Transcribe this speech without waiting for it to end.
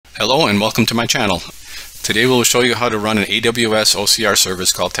Hello and welcome to my channel. Today we'll show you how to run an AWS OCR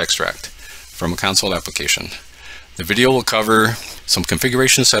service called Textract from a console application. The video will cover some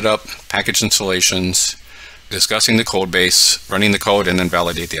configuration setup, package installations, discussing the code base, running the code, and then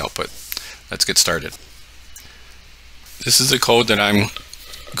validate the output. Let's get started. This is the code that I'm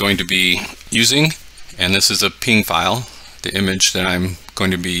going to be using, and this is a ping file, the image that I'm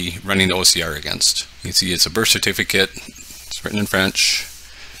going to be running the OCR against. You can see it's a birth certificate, it's written in French.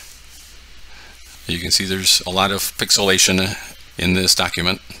 You can see there's a lot of pixelation in this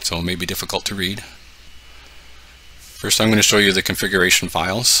document, so it may be difficult to read. First I'm going to show you the configuration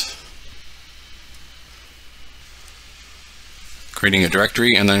files, creating a directory,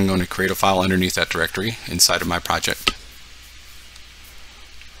 and then I'm going to create a file underneath that directory inside of my project.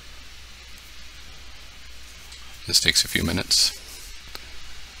 This takes a few minutes.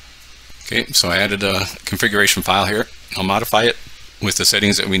 Okay, so I added a configuration file here. I'll modify it with the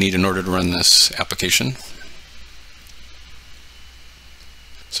settings that we need in order to run this application.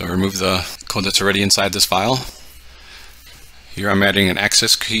 So remove the code that's already inside this file. Here I'm adding an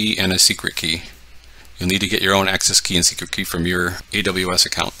access key and a secret key. You'll need to get your own access key and secret key from your AWS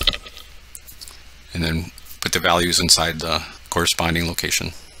account, and then put the values inside the corresponding location.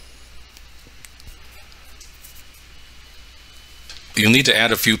 You'll need to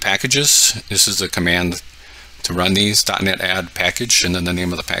add a few packages. This is a command to run these, .NET add package, and then the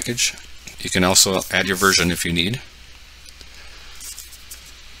name of the package. You can also add your version if you need.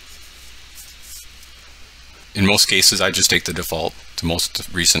 In most cases, I just take the default to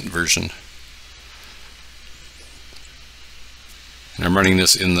most recent version. And I'm running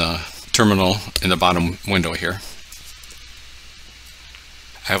this in the terminal in the bottom window here.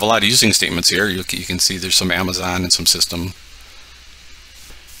 I have a lot of using statements here. You can see there's some Amazon and some system.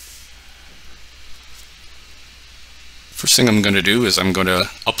 First thing I'm going to do is I'm going to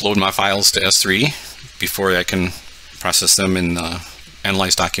upload my files to S3 before I can process them in the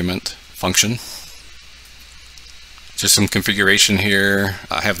analyze document function. Just some configuration here.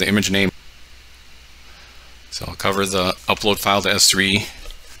 I have the image name. So I'll cover the upload file to S3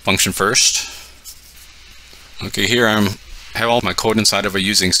 function first. Okay, here I have all my code inside of a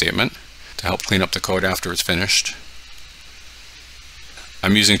using statement to help clean up the code after it's finished.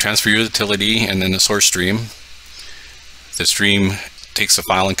 I'm using transfer utility and then the source stream. The stream takes the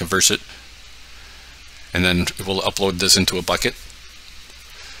file and converts it, and then it will upload this into a bucket.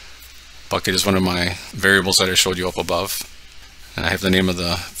 Bucket is one of my variables that I showed you up above, and I have the name of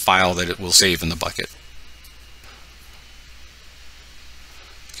the file that it will save in the bucket.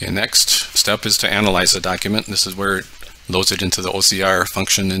 Okay, next step is to analyze the document. This is where it loads it into the OCR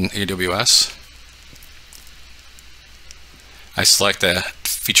function in AWS. I select the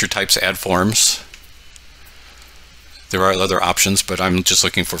feature types add forms. There are other options, but I'm just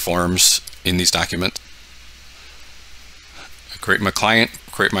looking for forms in these documents. I create my client,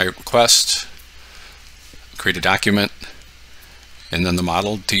 create my request, create a document, and then the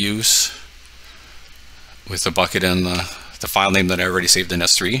model to use with the bucket and the file name that I already saved in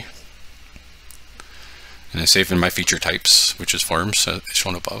S3. And I save in my feature types, which is forms,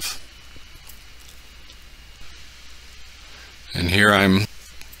 shown above. And here I'm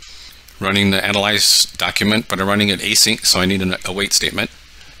running the analyze document, but I'm running it async, so I need an await statement.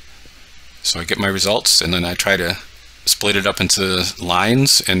 So I get my results, and then I try to split it up into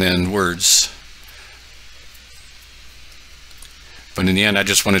lines and then words. But in the end, I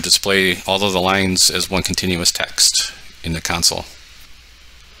just want to display all of the lines as one continuous text in the console.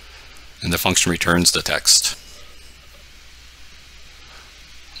 And the function returns the text.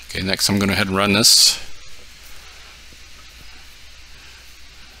 Okay, next I'm going to go ahead and run this.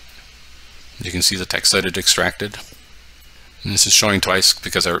 You can see the text that it extracted. And this is showing twice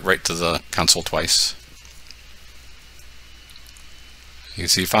because I write to the console twice. You can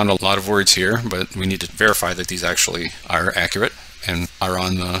see you found a lot of words here, but we need to verify that these actually are accurate and are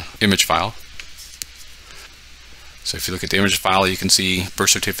on the image file. So if you look at the image file, you can see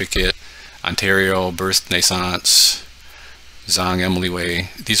birth certificate, Ontario, birth, naissance, Zhang, Emily Wei.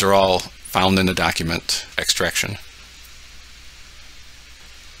 These are all found in the document extraction.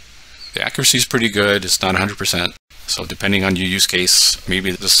 The accuracy is pretty good. It's not 100%. So depending on your use case,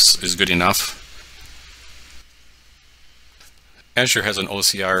 maybe this is good enough. Azure has an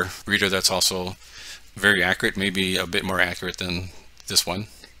OCR reader that's also very accurate, maybe a bit more accurate than this one.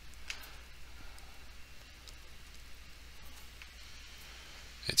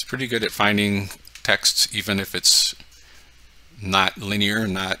 It's pretty good at finding text, even if it's not linear,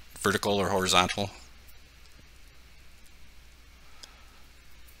 not vertical or horizontal.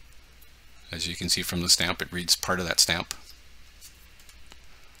 As you can see from the stamp, it reads part of that stamp.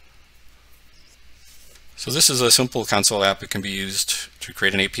 So this is a simple console app. It can be used to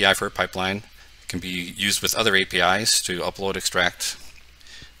create an API for a pipeline. It can be used with other APIs to upload, extract,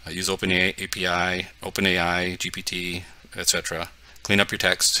 use OpenAI, GPT, etc. Clean up your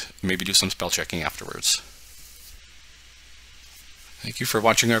text, maybe do some spell checking afterwards. Thank you for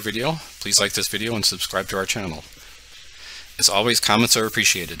watching our video. Please like this video and subscribe to our channel. As always, comments are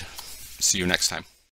appreciated. See you next time.